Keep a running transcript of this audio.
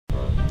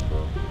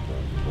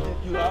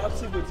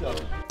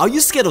Are you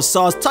scared of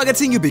SARS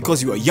targeting you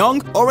because you are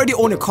young, already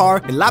own a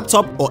car, a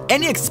laptop, or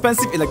any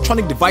expensive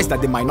electronic device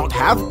that they might not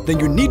have? Then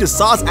you need the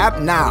SARS app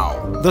now.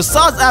 The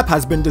SARS app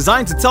has been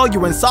designed to tell you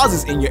when SARS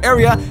is in your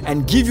area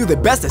and give you the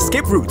best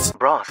escape route.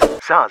 Bros,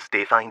 SARS,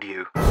 they find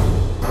you.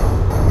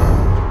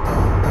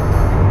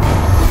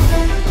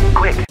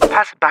 Quick,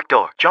 pass back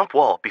door, jump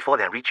wall before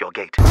they reach your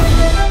gate.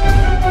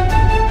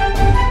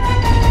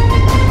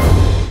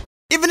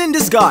 Even in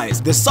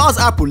disguise, the SARS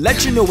app will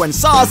let you know when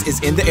SARS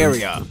is in the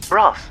area.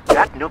 Bros,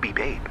 that no be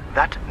babe,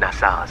 that na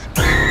SARS.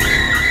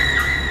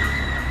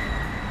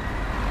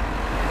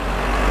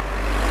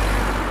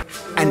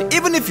 And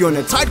even if you're in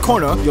a tight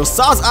corner, your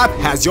SARS app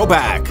has your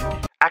back.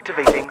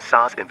 Activating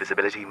SARS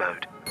invisibility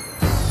mode.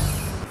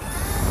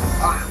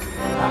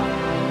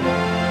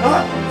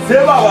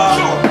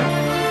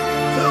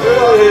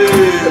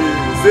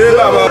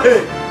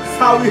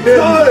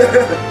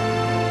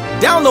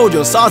 Download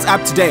your SARS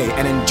app today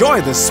and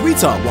enjoy the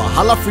sweeter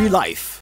Wahala-free life.